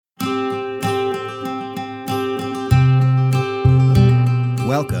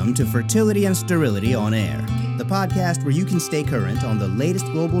Welcome to Fertility and Sterility on Air, the podcast where you can stay current on the latest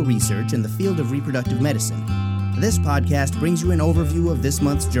global research in the field of reproductive medicine. This podcast brings you an overview of this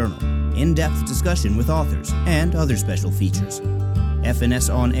month's journal, in-depth discussion with authors, and other special features.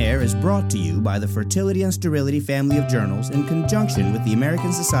 FNS On Air is brought to you by the Fertility and Sterility family of journals in conjunction with the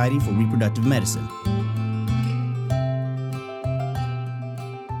American Society for Reproductive Medicine.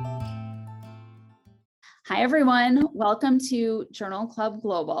 Hi, everyone. Welcome to Journal Club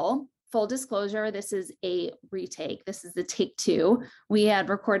Global. Full disclosure, this is a retake. This is the take two. We had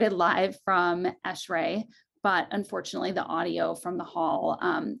recorded live from ESHRE, but unfortunately the audio from the hall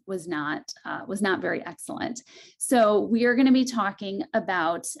was not very excellent. So we are going to be talking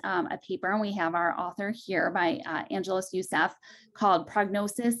about a paper, and we have our author here by Angelos Youssef, called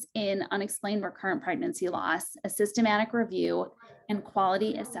Prognosis in Unexplained Recurrent Pregnancy Loss, a Systematic Review and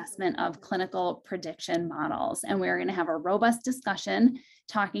Quality Assessment of Clinical Prediction Models. And we're going to have a robust discussion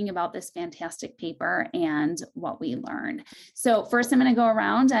talking about this fantastic paper and what we learned. So first I'm going to go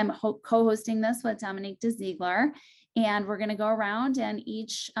around. I'm co-hosting this with Dominique de Ziegler, and we're going to go around and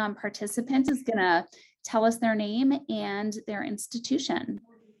each participant is going to tell us their name and their institution.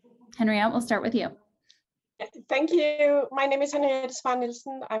 Henriette, we'll start with you. Thank you. My name is Henriette Spar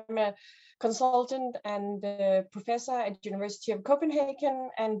Nielsen. I'm a consultant and professor at University of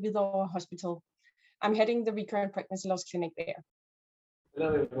Copenhagen and Hvidovre Hospital. I'm heading the recurrent pregnancy loss clinic there.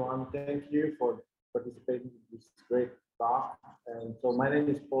 Hello everyone, thank you for participating in this great talk. And so my name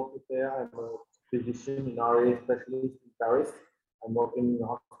is Paul Couture. I'm a physician in RA specialist in Paris. I'm working in the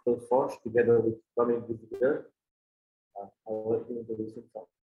hospital Foch together with Dominique de Ziegler. I'll let you introduce himself.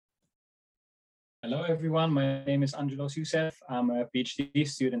 Hello everyone, my name is Angelos Youssef. I'm a PhD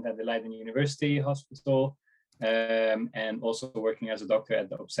student at the Leiden University Hospital and also working as a doctor at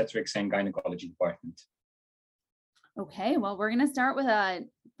the Obstetrics and Gynecology Department. Okay, well, we're going to start with a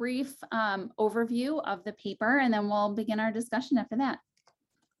brief overview of the paper, and then we'll begin our discussion after that.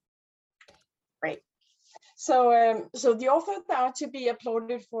 Great. So the authors are to be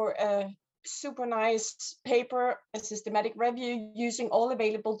applauded for a super nice paper, a systematic review using all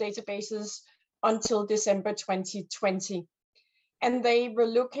available databases until December 2020. And they were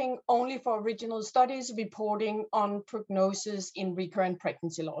looking only for original studies reporting on prognosis in recurrent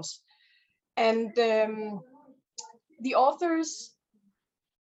pregnancy loss. And the authors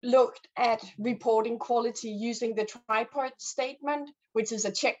looked at reporting quality using the tripart statement, which is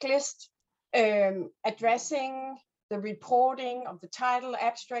a checklist addressing the reporting of the title,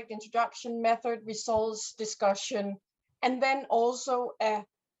 abstract, introduction, method, results, discussion, and then also a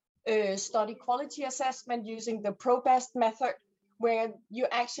study quality assessment using the PROBAST method, where you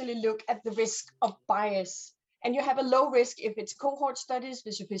actually look at the risk of bias. And you have a low risk if it's cohort studies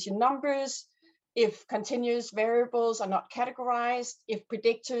with sufficient numbers, if continuous variables are not categorized, if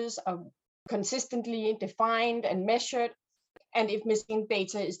predictors are consistently defined and measured, and if missing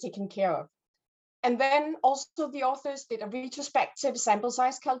data is taken care of. And then also the authors did a retrospective sample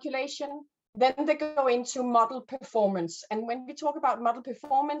size calculation. Then they go into model performance. And when we talk about model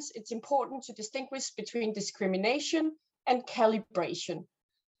performance, it's important to distinguish between discrimination and calibration.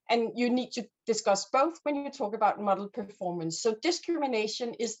 And you need to discuss both when you talk about model performance. So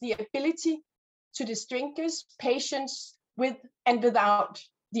discrimination is the ability to distinguish patients with and without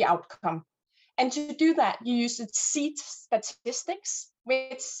the outcome. And to do that, you use the seed statistics,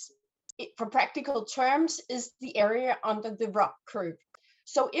 which for practical terms is the area under the RUP curve.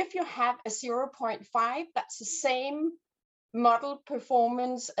 So if you have a 0.5, that's the same model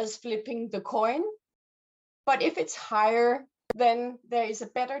performance as flipping the coin. But if it's higher, then there is a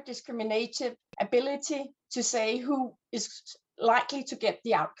better discriminative ability to say who is likely to get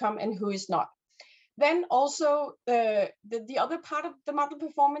the outcome and who is not. Then also the other part of the model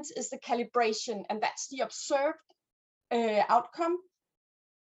performance is the calibration, and that's the observed outcome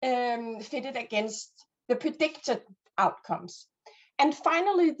fitted against the predicted outcomes. And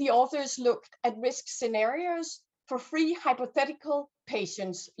finally, the authors looked at risk scenarios for 3 hypothetical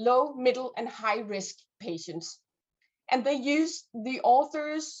patients, low, middle, and high risk patients. And they used the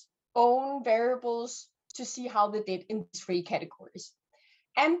authors' own variables to see how they did in 3 categories.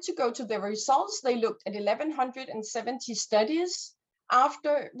 And to go to the results, they looked at 1,170 studies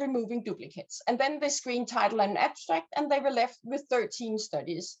after removing duplicates. And then they screened title and abstract, and they were left with 13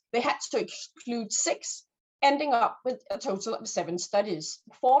 studies. They had to exclude 6, ending up with a total of 7 studies.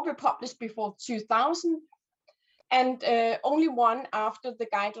 4 were published before 2000, and only 1 after the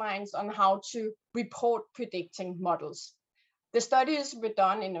guidelines on how to report predicting models. The studies were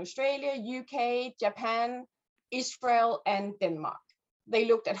done in Australia, UK, Japan, Israel, and Denmark. They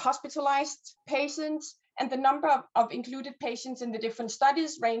looked at hospitalized patients And the number of included patients in the different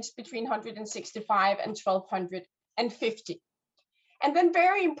studies ranged between 165 and 1,250. And then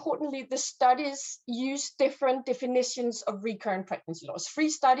very importantly, the studies use different definitions of recurrent pregnancy loss. 3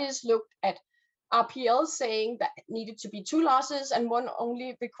 studies looked at RPL saying that it needed to be 2 losses, and 1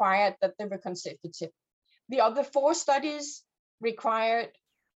 only required that they were consecutive. The other 4 studies required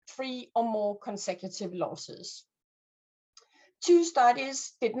 3 or more consecutive losses. 2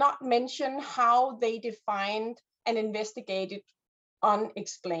 studies did not mention how they defined and investigated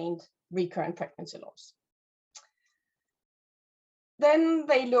unexplained recurrent pregnancy loss. Then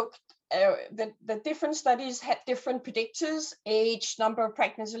they looked, the different studies had different predictors: age, number of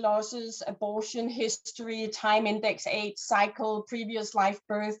pregnancy losses, abortion history, time index, age, cycle, previous live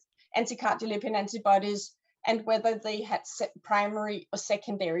birth, anti-cardiolipin antibodies, and whether they had primary or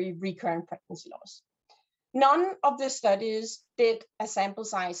secondary recurrent pregnancy loss. None of the studies did a sample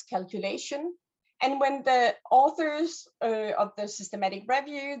size calculation. And when the authors of the systematic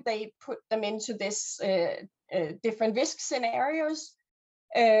review, they put them into this different risk scenarios,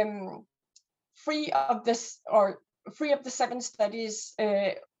 3 of the 7 studies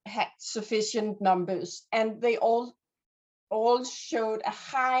had sufficient numbers, and they all showed a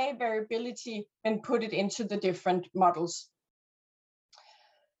high variability and put it into the different models.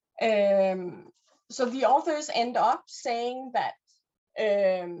 So the authors end up saying that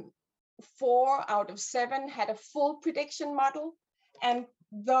 4 out of 7 had a full prediction model, and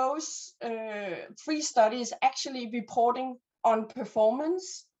those 3 studies actually reporting on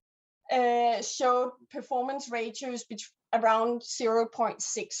performance showed performance ratios around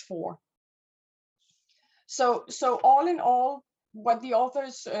 0.64. So all in all, what the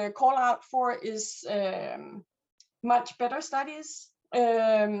authors call out for is much better studies.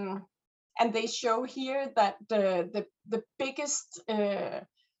 And they show here that the biggest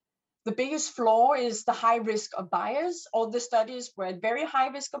flaw is the high risk of bias. All the studies were at very high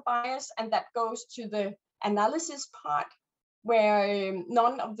risk of bias, and that goes to the analysis part, where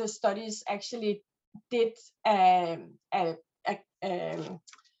none of the studies actually did a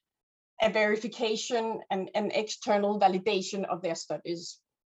verification and an external validation of their studies.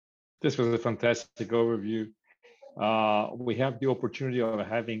 This was a fantastic overview. We have the opportunity of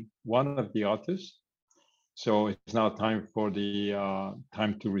having one of the authors. So it's now time for the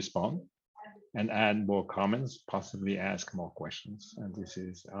time to respond and add more comments, possibly ask more questions. And this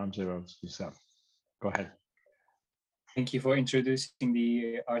is Angelo Youssef. Go ahead. Thank you for introducing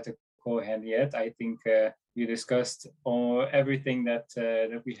the article, Henriette. I think you discussed everything that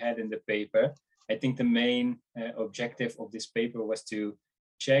we had in the paper. I think the main objective of this paper was to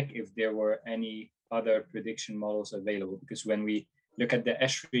check if there were any other prediction models available, because when we look at the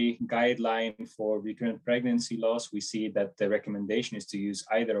ESHRI guideline for recurrent pregnancy loss, we see that the recommendation is to use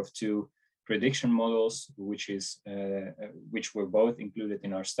either of 2 prediction models, which were both included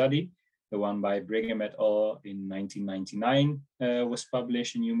in our study. The one by Brigham et al. In 1999 was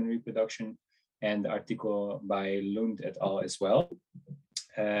published in Human Reproduction, and the article by Lund et al. As well.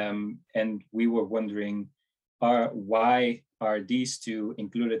 And we were wondering, why are these 2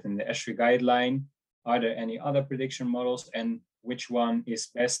 included in the ESHRI guideline? Are there any other prediction models, and which one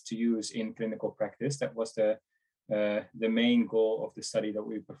is best to use in clinical practice? That was the main goal of the study that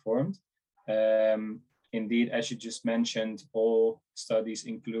we performed. Indeed, as you just mentioned, all studies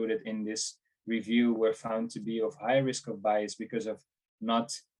included in this review were found to be of high risk of bias because of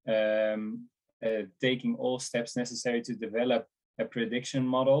not taking all steps necessary to develop a prediction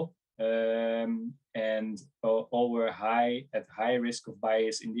model, and all were at high risk of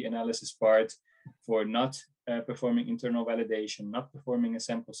bias in the analysis part for not performing internal validation, not performing a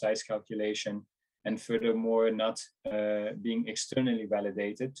sample size calculation, and furthermore not being externally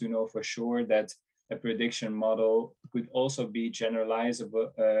validated to know for sure that a prediction model could also be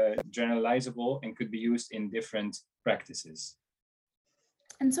generalizable and could be used in different practices.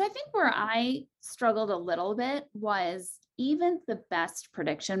 And so I think where I struggled a little bit was even the best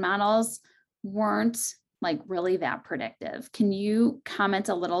prediction models weren't like really that predictive. Can you comment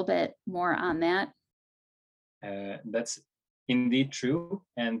a little bit more on that? That's indeed true.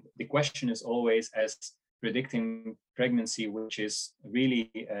 And the question is always, as predicting pregnancy, which is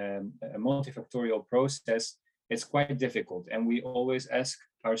really a multifactorial process, it's quite difficult. And we always ask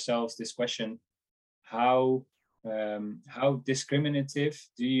ourselves this question: how discriminative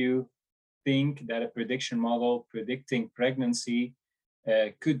do you think that a prediction model predicting pregnancy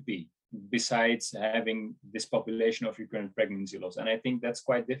could be, besides having this population of recurrent pregnancy loss? And I think that's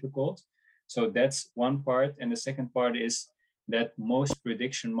quite difficult. So that's one part. And the second part is that most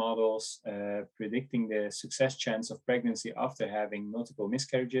prediction models predicting the success chance of pregnancy after having multiple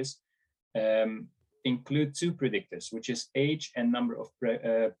miscarriages include two predictors, which is age and number of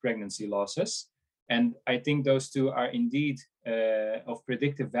pregnancy losses. And I think those two are indeed of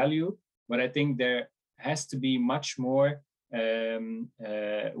predictive value, but I think there has to be much more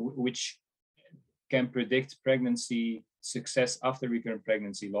which can predict pregnancy success after recurrent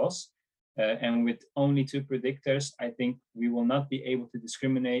pregnancy loss. And with only two predictors, I think we will not be able to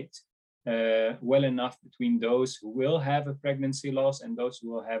discriminate well enough between those who will have a pregnancy loss and those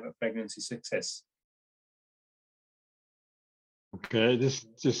who will have a pregnancy success. Okay, this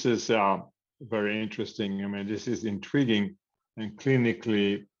is very interesting. I mean, this is intriguing and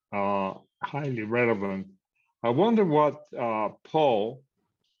clinically highly relevant. I wonder what Paul,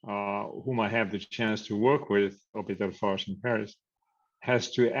 whom I have the chance to work with, Hôpital Foch in Paris,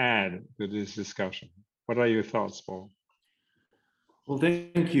 has to add to this discussion. What are your thoughts, Paul? Well,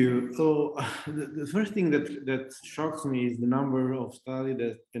 thank you. So the first thing that shocks me is the number of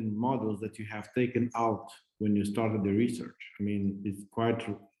studies and models that you have taken out when you started the research. I mean, it's quite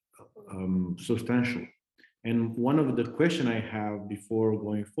substantial. And one of the questions I have before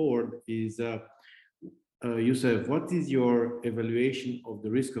going forward is, Youssef, what is your evaluation of the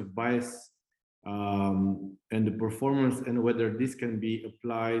risk of bias and the performance, and whether this can be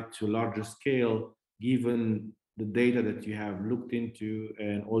applied to larger scale given the data that you have looked into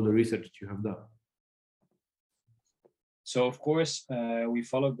and all the research that you have done? So of course, we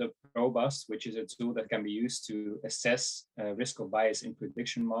followed the PROBUST, which is a tool that can be used to assess risk of bias in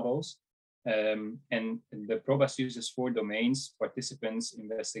prediction models. And the PROBUST uses 4 domains: participants,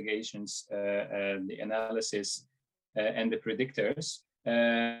 investigations, the analysis, and the predictors.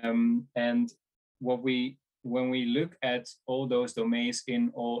 And when we look at all those domains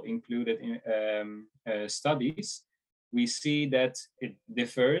in all included in, studies, we see that it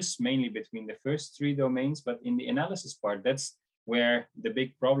differs mainly between the first 3 domains, but in the analysis part, that's where the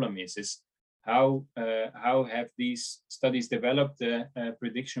big problem is how have these studies developed the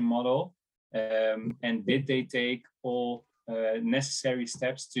prediction model, and did they take all necessary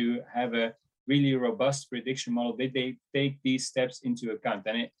steps to have a really robust prediction model? Did they take these steps into account?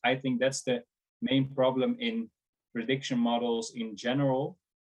 And I think that's the main problem in prediction models in general,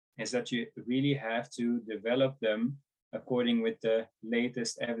 is that you really have to develop them according with the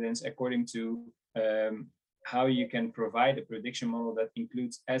latest evidence, according to how you can provide a prediction model that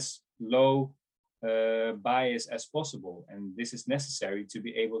includes as low bias as possible. And this is necessary to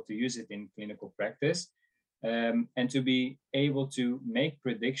be able to use it in clinical practice, and to be able to make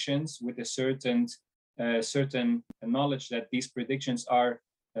predictions with a certain knowledge that these predictions are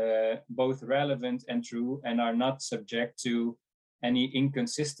both relevant and true and are not subject to any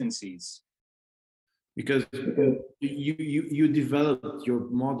inconsistencies. Because you developed your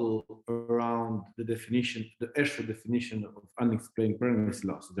model around the definition, the ESHRE definition of unexplained pregnancy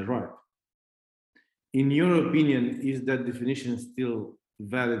loss. Is that right? In your opinion, is that definition still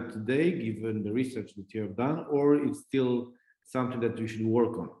valid today, given the research that you have done, or it's still something that you should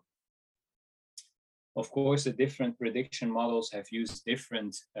work on? Of course, the different prediction models have used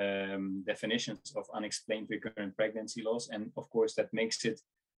different definitions of unexplained recurrent pregnancy loss. And of course, that makes it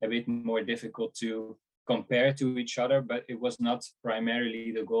a bit more difficult to compare to each other, but it was not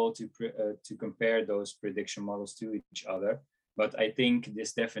primarily the goal to compare those prediction models to each other. But I think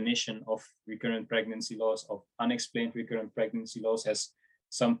this definition of recurrent pregnancy loss, of unexplained recurrent pregnancy loss, has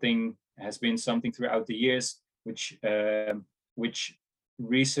been something throughout the years, which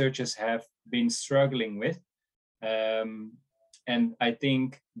researchers have been struggling with. And I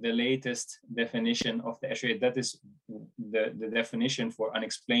think the latest definition of the ESHRE, that is the definition for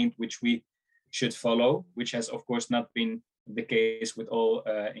unexplained, which we should follow, which has of course not been the case with all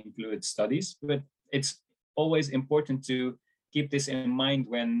included studies. But it's always important to keep this in mind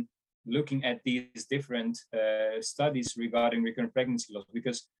when looking at these different studies regarding recurrent pregnancy loss,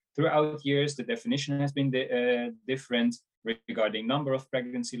 because throughout years, the definition has been different regarding number of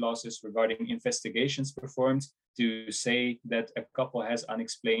pregnancy losses, regarding investigations performed to say that a couple has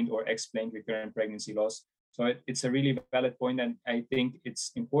unexplained or explained recurrent pregnancy loss. So it's a really valid point, and I think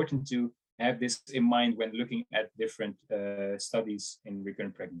it's important to have this in mind when looking at different studies in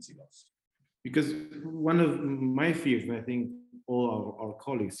recurrent pregnancy loss. Because one of my fears, and I think all our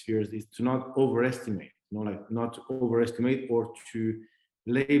colleagues' fears, is to not overestimate, not to overestimate or to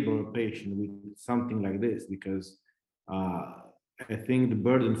label a patient with something like this, because I think the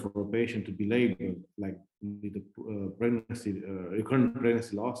burden for a patient to be labeled like with the recurrent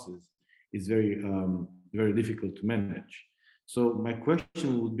pregnancy losses is very, very difficult to manage. So my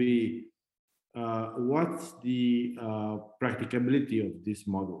question would be, what's the practicability of this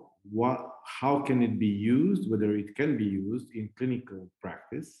model? How can it be used, whether it can be used in clinical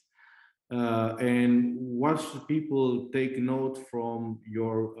practice? And what should people take note from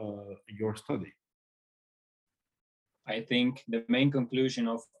your study? I think the main conclusion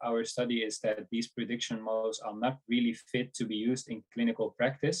of our study is that these prediction models are not really fit to be used in clinical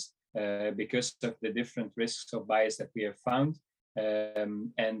practice because of the different risks of bias that we have found. I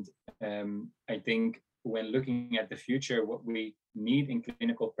think when looking at the future, what we need in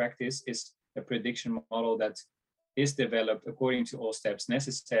clinical practice is a prediction model that is developed according to all steps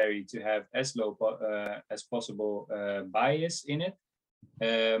necessary to have as low as possible bias in it,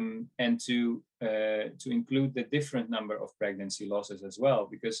 and to include the different number of pregnancy losses as well,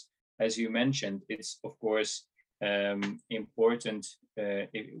 because as you mentioned, it's of course important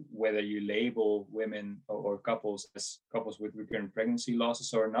whether you label women or couples as couples with recurrent pregnancy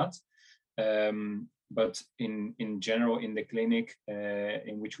losses or not. But in general, in the clinic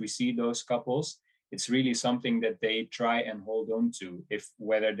in which we see those couples, it's really something that they try and hold on to, if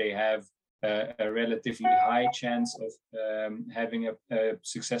whether they have a relatively high chance of having a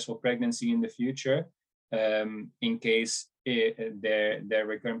successful pregnancy in the future, in case their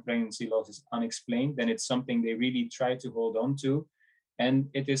recurrent pregnancy loss is unexplained, then it's something they really try to hold on to. And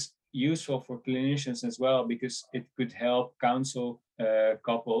it is useful for clinicians as well, because it could help counsel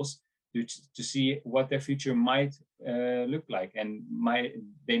couples to see what their future might look like, and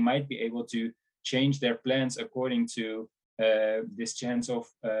they might be able to change their plans according to this chance of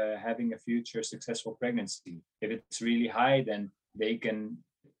having a future successful pregnancy. If it's really high, then they can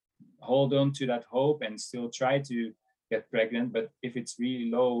hold on to that hope and still try to get pregnant. But if it's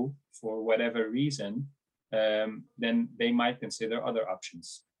really low for whatever reason, then they might consider other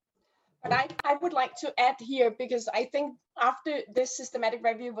options. But I would like to add here, because I think after this systematic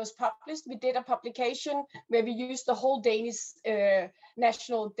review was published, we did a publication where we used the whole Danish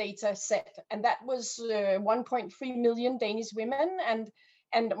national data set. And that was 1.3 million Danish women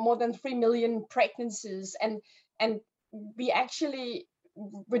and more than 3 million pregnancies. And we actually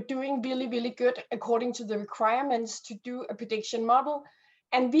were doing really, really good according to the requirements to do a prediction model.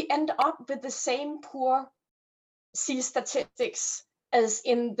 And we end up with the same poor C statistics as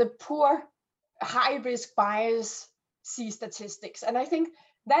in the poor high-risk bias C statistics. And I think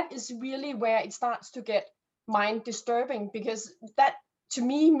that is really where it starts to get mind disturbing, because that to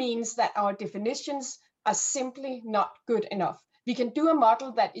me means that our definitions are simply not good enough. We can do a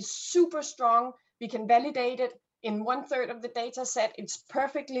model that is super strong, we can validate it in 1/3 of the data set, it's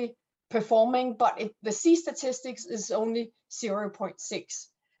perfectly performing, but the C statistics is only 0.6.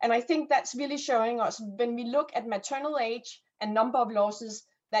 And I think that's really showing us, when we look at maternal age and number of losses,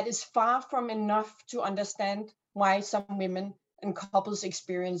 that is far from enough to understand why some women and couples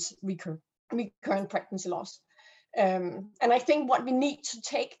experience recurrent pregnancy loss. And I think what we need to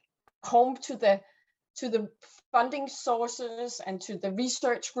take home to the funding sources and to the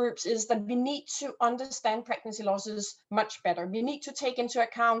research groups is that we need to understand pregnancy losses much better. We need to take into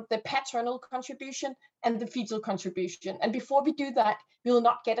account the paternal contribution and the fetal contribution. And before we do that, we will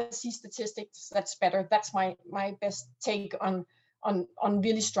not get a C statistics that's better. That's my best take on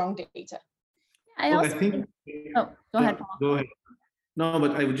really strong data. I think. Oh, go ahead, Paul. Go ahead. No,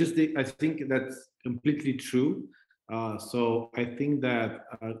 but I think that's completely true. So I think that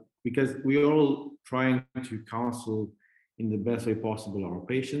because we're all trying to counsel in the best way possible our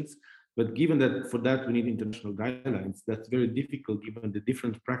patients, but given that for that we need international guidelines, that's very difficult given the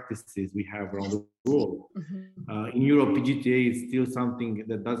different practices we have around the world. Mm-hmm. In Europe, PGTA is still something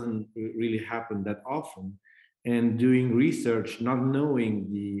that doesn't really happen that often. And doing research, not knowing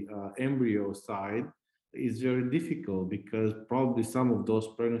the embryo side, is very difficult, because probably some of those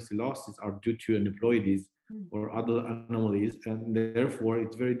pregnancy losses are due to aneuploidies or other anomalies, and therefore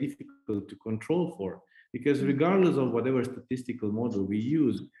it's very difficult to control for. Because regardless of whatever statistical model we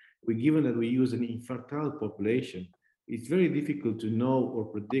use, given that we use an infertile population, it's very difficult to know or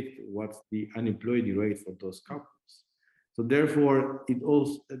predict what's the aneuploidy rate for those couples. So therefore, it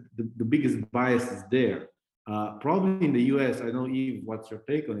also the biggest bias is there. Probably in the US, I know, Eve, what's your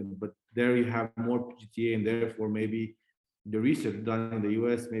take on it, but there you have more PGTA, and therefore maybe the research done in the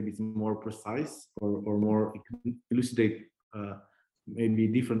US maybe it's more precise or more elucidate maybe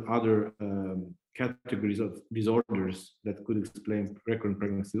different other categories of disorders that could explain recurrent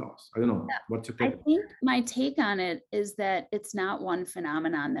pregnancy loss. I don't know. What's your take? I think my take on it is that it's not one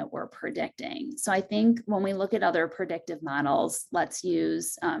phenomenon that we're predicting. So I think when we look at other predictive models, let's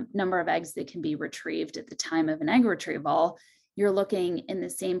use number of eggs that can be retrieved at the time of an egg retrieval. You're looking in the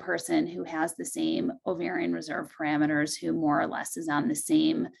same person who has the same ovarian reserve parameters, who more or less is on the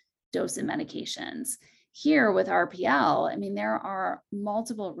same dose of medications. Here with RPL, I mean, there are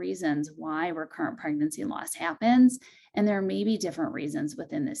multiple reasons why recurrent pregnancy loss happens. And there may be different reasons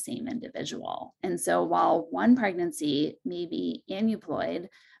within the same individual. And so while one pregnancy may be aneuploid,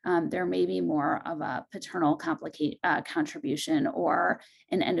 there may be more of a paternal contribution or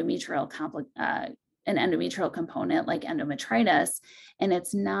an endometrial component like endometritis. And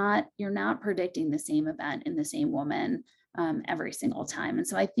you're not predicting the same event in the same woman every single time. And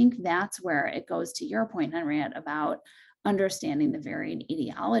so I think that's where it goes to your point, Henriette, about understanding the varied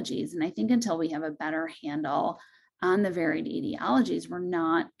etiologies. And I think until we have a better handle on the varied etiologies, we're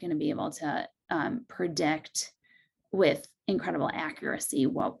not going to be able to predict with incredible accuracy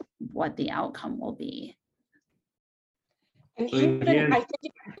what the outcome will be. And So in the end, I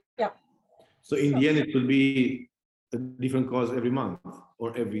think, yeah. So in the end, it will be a different cause every month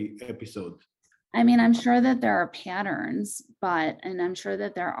or every episode. I mean, I'm sure that there are patterns, and I'm sure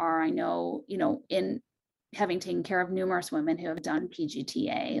that there are, I know, in having taken care of numerous women who have done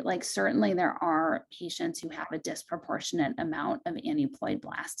PGTA, like certainly there are patients who have a disproportionate amount of aneuploid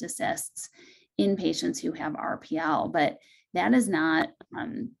blastocysts in patients who have RPL, but that is not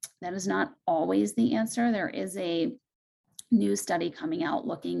always the answer. There is a new study coming out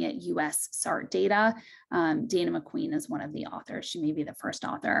looking at US SART data. Dana McQueen is one of the authors. She may be the first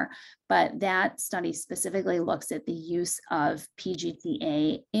author, but that study specifically looks at the use of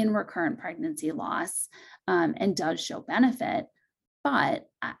PGTA in recurrent pregnancy loss and does show benefit. But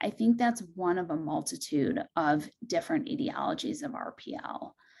I think that's one of a multitude of different etiologies of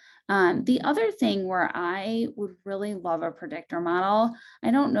RPL. The other thing where I would really love a predictor model,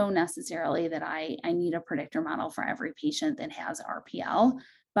 I don't know necessarily that I need a predictor model for every patient that has RPL,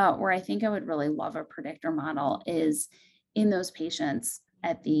 but where I think I would really love a predictor model is in those patients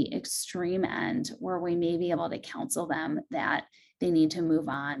at the extreme end where we may be able to counsel them that they need to move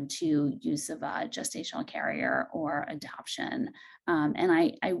on to use of a gestational carrier or adoption.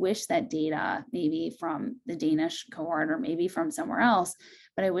 And I wish that data, maybe from the Danish cohort or maybe from somewhere else,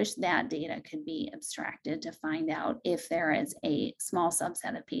 but I wish that data could be abstracted to find out if there is a small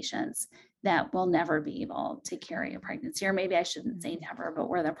subset of patients that will never be able to carry a pregnancy, or maybe I shouldn't say never, but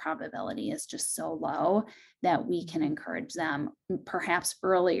where the probability is just so low that we can encourage them perhaps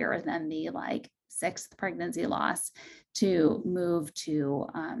earlier than the sixth pregnancy loss to move to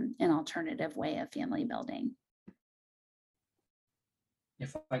an alternative way of family building.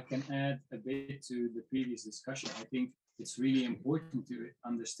 If I can add a bit to the previous discussion, I think it's really important to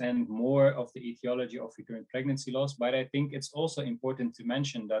understand more of the etiology of recurrent pregnancy loss, but I think it's also important to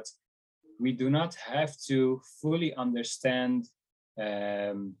mention that we do not have to fully understand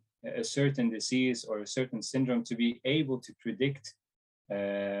a certain disease or a certain syndrome to be able to predict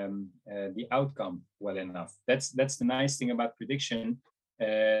the outcome well enough. That's the nice thing about prediction.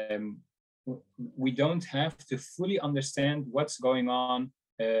 We don't have to fully understand what's going on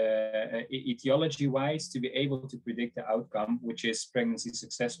etiology-wise to be able to predict the outcome, which is pregnancy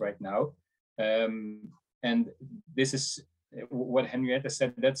success right now. And this is what Henriette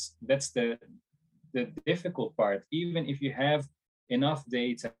said. That's the difficult part. Even if you have enough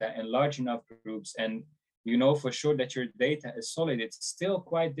data and large enough groups, and you know for sure that your data is solid, it's still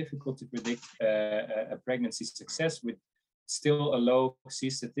quite difficult to predict a pregnancy success with still a low C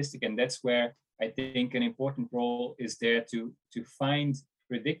statistic. And that's where I think an important role is there to find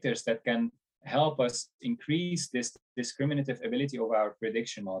predictors that can help us increase this discriminative ability of our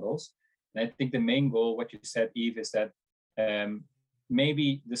prediction models. And I think the main goal, what you said, Eve, is that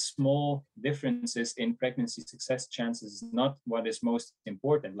maybe the small differences in pregnancy success chances is not what is most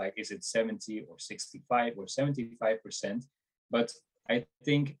important, like is it 70 or 65 or 75%, but I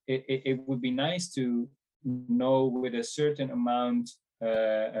think it would be nice to know with a certain amount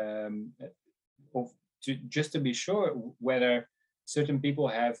just to be sure whether certain people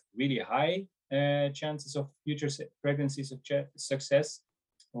have really high chances of future pregnancy success,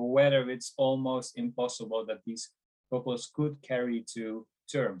 or whether it's almost impossible that these couples could carry to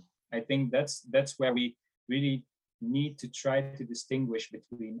term. I think that's where we really need to try to distinguish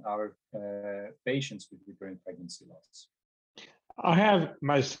between our patients with recurrent pregnancy loss. I have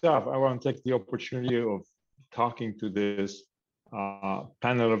myself, I want to take the opportunity of talking to this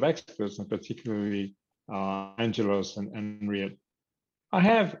panel of experts, and particularly Angelos and Henriette. I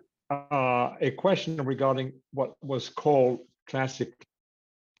have a question regarding what was called classic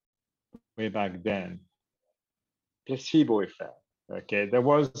way back then, placebo effect. Okay, there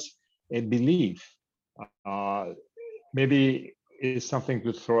was a belief, maybe it's something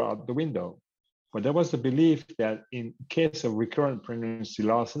to throw out the window, but there was a belief that in case of recurrent pregnancy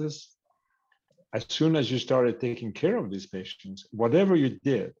losses, as soon as you started taking care of these patients, whatever you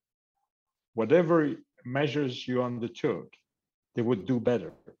did, whatever measures you undertook, they would do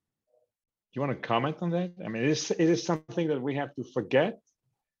better. you want to comment on that? I mean, is it something that we have to forget?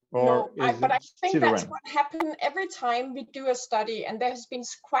 No, but I think that's around? what happens every time we do a study, and there has been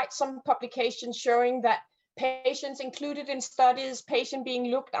quite some publications showing that patients included in studies, patient being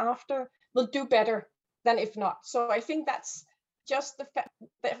looked after, will do better than if not. So I think that's just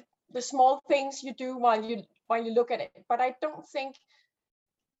the small things you do while you look at it. But I don't think,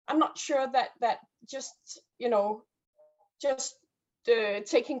 I'm not sure that just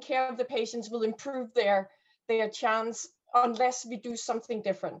taking care of the patients will improve their chance unless we do something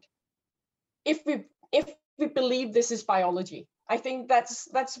different. If we believe this is biology, I think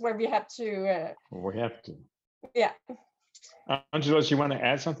that's where we have to. We have to. Yeah. Angelos, you want to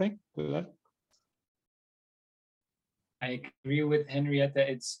add something to that? I agree with Henrietta.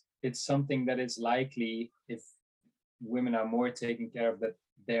 It's something that is likely, if women are more taken care of, that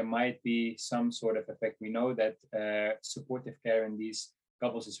there might be some sort of effect. We know that supportive care in these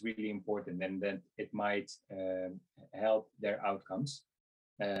couples is really important, and that it might help their outcomes.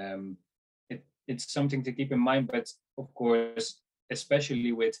 It's something to keep in mind, but of course,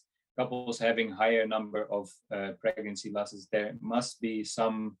 especially with couples having higher number of pregnancy losses, there must be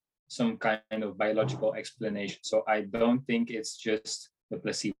some kind of biological explanation. So I don't think it's just the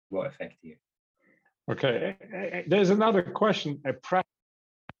placebo effect here. Okay, there's another question, a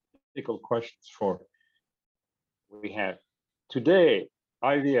practical question for we have today.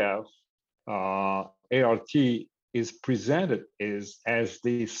 IVF, ART is presented as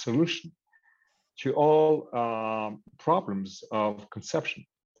the solution to all problems of conception.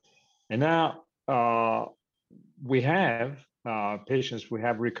 And now we have patients who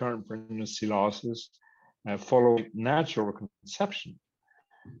have recurrent pregnancy losses following natural conception.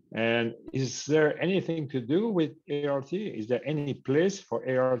 And is there anything to do with ART? Is there any place for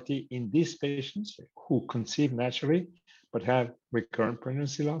ART in these patients who conceive naturally but have recurrent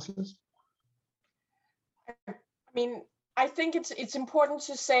pregnancy losses? I mean, I think it's important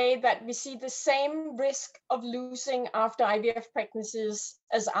to say that we see the same risk of losing after IVF pregnancies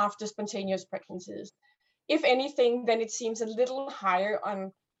as after spontaneous pregnancies. If anything, then it seems a little higher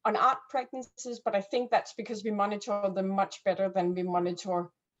on ART pregnancies, but I think that's because we monitor them much better than we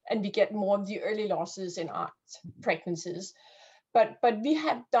monitor, and we get more of the early losses in ART pregnancies. But we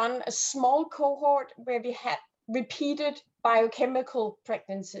have done a small cohort where we had repeated biochemical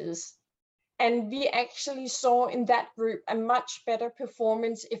pregnancies. And we actually saw in that group a much better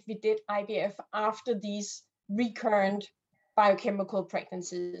performance if we did IVF after these recurrent biochemical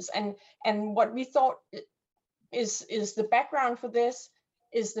pregnancies. And what we thought is the background for this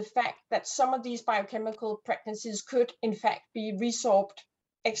is the fact that some of these biochemical pregnancies could in fact be resorbed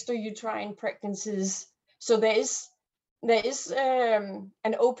extrauterine pregnancies. So there is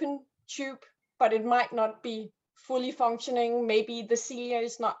an open tube, but it might not be fully functioning. Maybe the cilia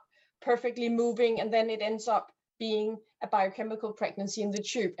is not perfectly moving, and then it ends up being a biochemical pregnancy in the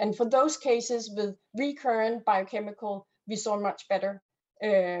tube. And for those cases with recurrent biochemical, we saw much better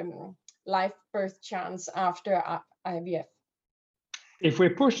live birth chance after IVF. If we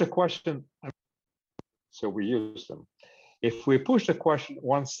push the question, so we use them. If we push the question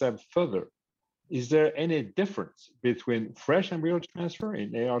one step further, is there any difference between fresh embryo transfer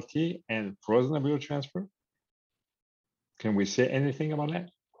in ART and frozen embryo transfer? Can we say anything about that?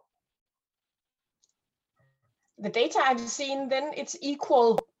 The data I've seen, then it's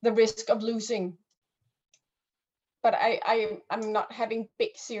equal the risk of losing. But I'm not having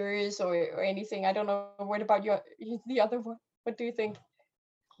big series or anything. I don't know. What about the other one? What do you think?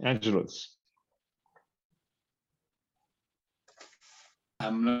 Angelos.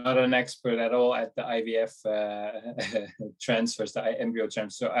 I'm not an expert at all at the IVF transfers, the embryo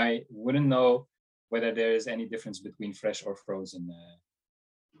transfer. So I wouldn't know whether there is any difference between fresh or frozen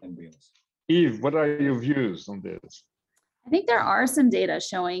embryos. Eve, what are your views on this? I think there are some data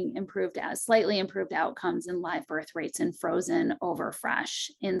showing slightly improved outcomes in live birth rates in frozen over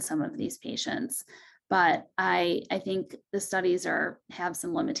fresh in some of these patients. But I think the studies have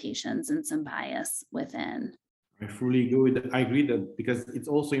some limitations and some bias within. I fully agree with that. I agree that because it's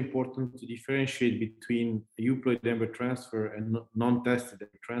also important to differentiate between euploid embryo transfer and non-tested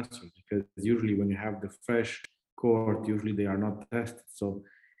transfer, because usually when you have the fresh cohort, usually they are not tested.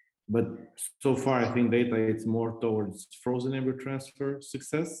 But so far, I think data it's more towards frozen embryo transfer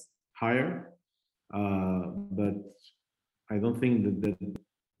success higher, but I don't think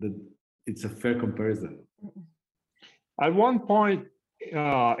that it's a fair comparison. At one point,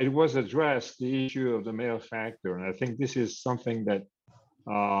 it was addressed, the issue of the male factor, and I think this is something that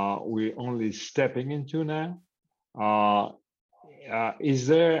we're only stepping into now. Is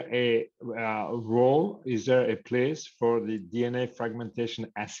there a role, is there a place for the DNA fragmentation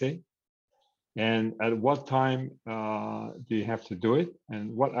assay And at what time do you have to do it?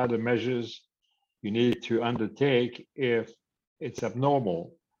 And what are the measures you need to undertake if it's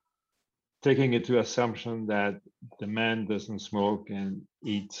abnormal, taking into assumption that the man doesn't smoke and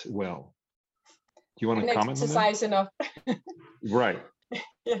eats well? Do you want to And comment on that? exercise enough. Right.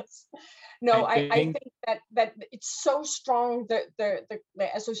 Yes. No, I think think that it's so strong, the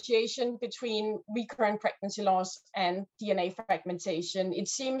association between recurrent pregnancy loss and DNA fragmentation. It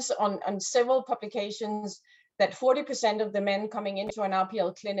seems on several publications that 40% of the men coming into an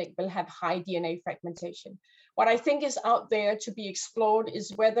RPL clinic will have high DNA fragmentation. What I think is out there to be explored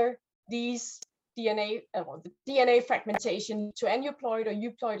is whether these the DNA fragmentation to aneuploid or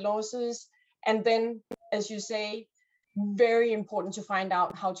euploid losses, and then, as you say, very important to find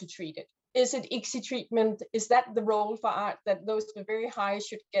out how to treat it. Is it ICSI treatment? Is that the role for ART, that those with very high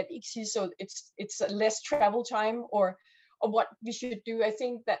should get ICSI so it's less travel time, or what we should do? I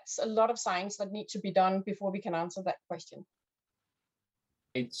think that's a lot of science that needs to be done before we can answer that question.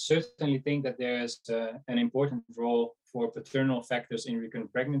 I certainly think that there is an important role for paternal factors in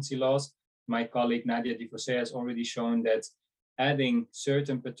recurrent pregnancy loss. My colleague Nadia Difossé has already shown that adding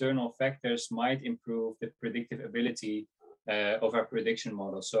certain paternal factors might improve the predictive ability of our prediction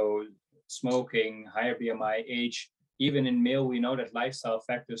model. So smoking, higher BMI, age, even in male, we know that lifestyle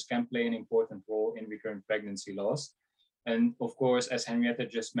factors can play an important role in recurrent pregnancy loss. And of course, as Henrietta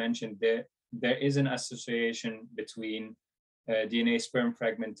just mentioned, there is an association between DNA sperm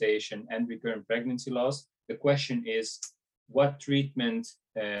fragmentation and recurrent pregnancy loss. The question is, what treatment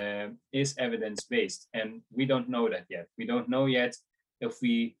is evidence-based? And we don't know that yet. We don't know yet if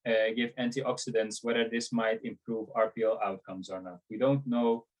we give antioxidants, whether this might improve RPL outcomes or not. We don't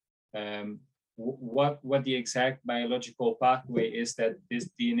know what the exact biological pathway is that this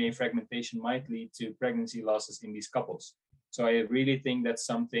DNA fragmentation might lead to pregnancy losses in these couples. So I really think that's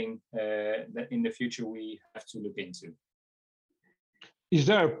something that in the future we have to look into. Is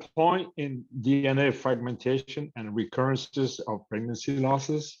there a point in DNA fragmentation and recurrences of pregnancy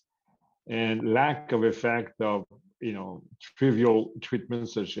losses and lack of effect of, trivial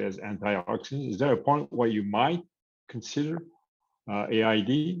treatments such as antioxidants? Is there a point where you might consider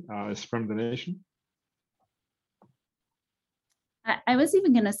AID, sperm donation? I was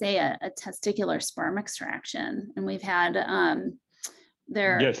even going to say a testicular sperm extraction, and we've had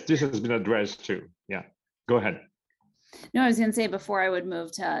there. Yes, this has been addressed too. Yeah, go ahead. No, I was going to say before I would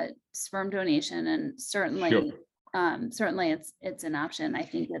move to sperm donation, and certainly, Sure. Certainly it's an option. I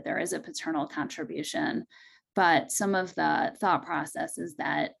think that there is a paternal contribution, but some of the thought process is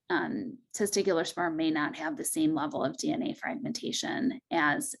that testicular sperm may not have the same level of DNA fragmentation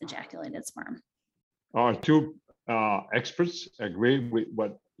as ejaculated sperm. Our two experts agree with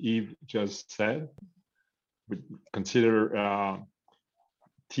what Eve just said. We consider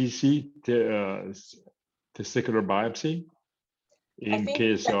TC, testicular biopsy, in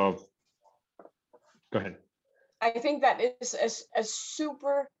case of. Go ahead. I think that is a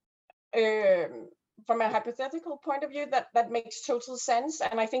super, from a hypothetical point of view, that makes total sense.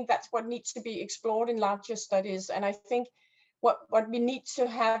 And I think that's what needs to be explored in larger studies. And I think what we need to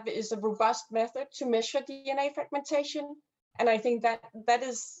have is a robust method to measure DNA fragmentation. And I think that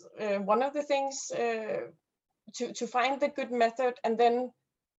is one of the things to find the good method and then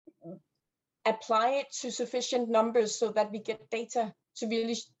apply it to sufficient numbers so that we get data to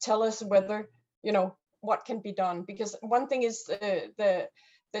really tell us whether, what can be done. Because one thing is the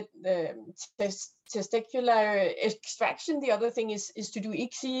testicular extraction. The other thing is to do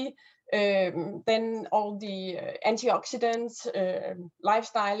ICSI, then all the antioxidants,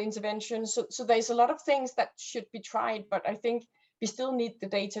 lifestyle interventions. So there's a lot of things that should be tried, but I think we still need the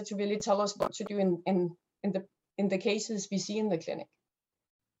data to really tell us what to do in the cases we see in the clinic.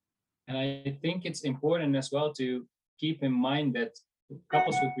 And I think it's important as well to keep in mind that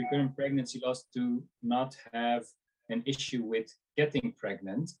couples with recurrent pregnancy loss do not have an issue with getting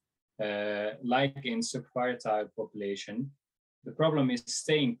pregnant, like in subfertile population. The problem is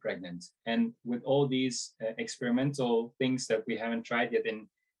staying pregnant. And with all these experimental things that we haven't tried yet in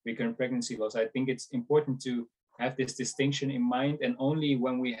recurrent pregnancy loss, I think it's important to have this distinction in mind. And only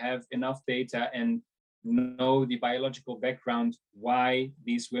when we have enough data and know the biological background why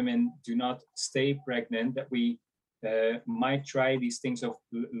these women do not stay pregnant, that we might try these things of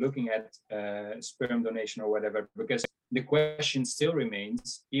looking at sperm donation or whatever, because the question still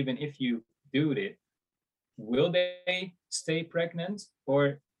remains, even if you do it, will they stay pregnant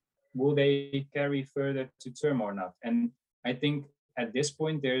or will they carry further to term or not? And I think at this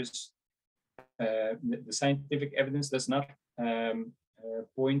point, there's the scientific evidence does not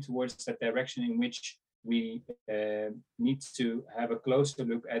point towards that direction in which we need to have a closer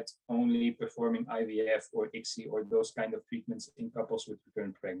look at only performing IVF or ICSI or those kind of treatments in couples with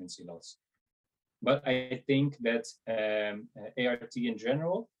recurrent pregnancy loss. But I think that ART in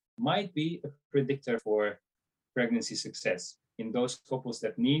general might be a predictor for pregnancy success. In those couples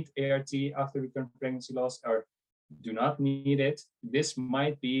that need ART after recurrent pregnancy loss or do not need it, this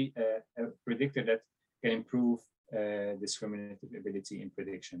might be a predictor that can improve discriminative ability in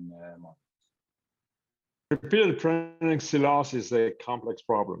prediction models. Repeated pregnancy loss is a complex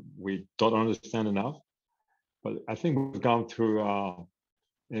problem. We don't understand enough, but I think we've gone through a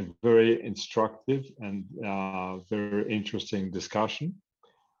very instructive and very interesting discussion.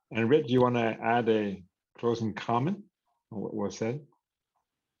 And Rit, do you want to add a closing comment on what was said?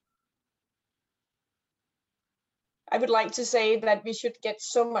 I would like to say that we should get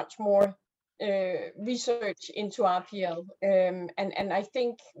so much more research into RPL, and I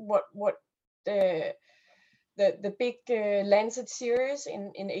think what the big Lancet series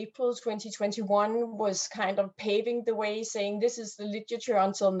in April 2021 was kind of paving the way, saying this is the literature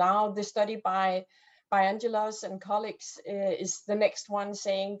until now. The study by Angelos and colleagues is the next one,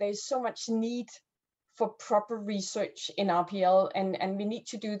 saying there's so much need for proper research in RPL, and we need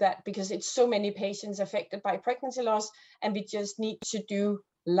to do that because it's so many patients affected by pregnancy loss, and we just need to do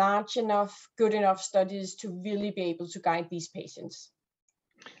large enough, good enough studies to really be able to guide these patients.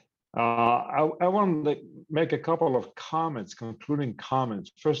 I want to make a couple of comments, concluding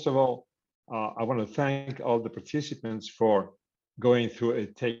comments. First of all, I want to thank all the participants for going through a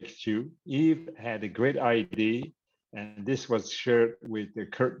take two. Eve had a great idea, and this was shared with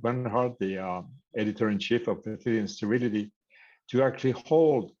Kurt Bernhardt, the editor-in-chief of Fertility and Sterility, to actually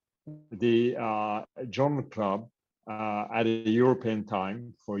hold the Journal Club at a European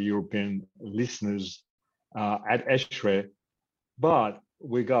time for European listeners at ESHRE, but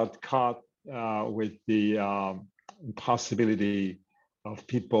we got caught with the possibility of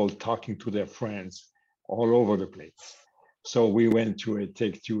people talking to their friends all over the place. So we went to a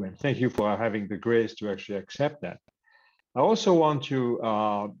take two, and thank you for having the grace to actually accept that. I also want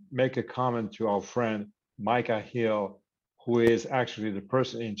to make a comment to our friend, Micah Hill, who is actually the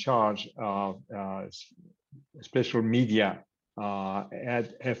person in charge of special media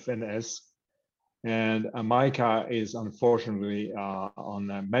at FNS. And Micah is unfortunately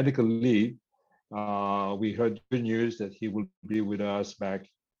on medical leave. We heard good news that he will be with us back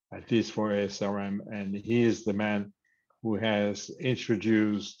at least for ASRM, and he is the man who has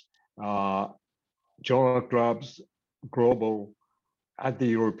introduced Journal Clubs Global at the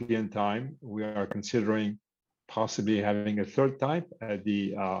European time. We are considering possibly having a third time at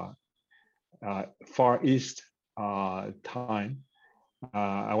the Far East time.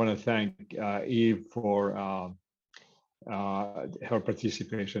 I want to thank Eve for her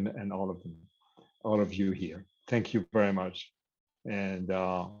participation and all of you here. Thank you very much, and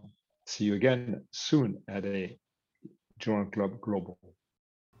see you again soon at a Journal Club Global.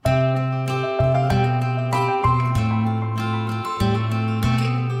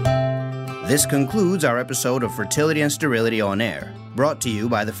 This concludes our episode of Fertility and Sterility on Air, brought to you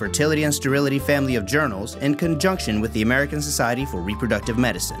by the Fertility and Sterility family of journals in conjunction with the American Society for Reproductive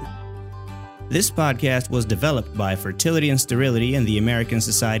Medicine. This podcast was developed by Fertility and Sterility and the American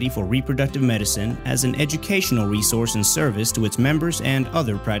Society for Reproductive Medicine as an educational resource and service to its members and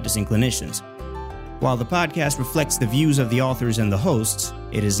other practicing clinicians. While the podcast reflects the views of the authors and the hosts,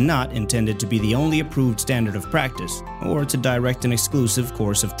 it is not intended to be the only approved standard of practice or to direct an exclusive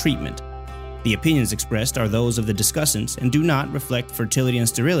course of treatment. The opinions expressed are those of the discussants and do not reflect Fertility and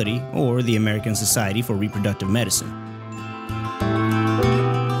Sterility or the American Society for Reproductive Medicine.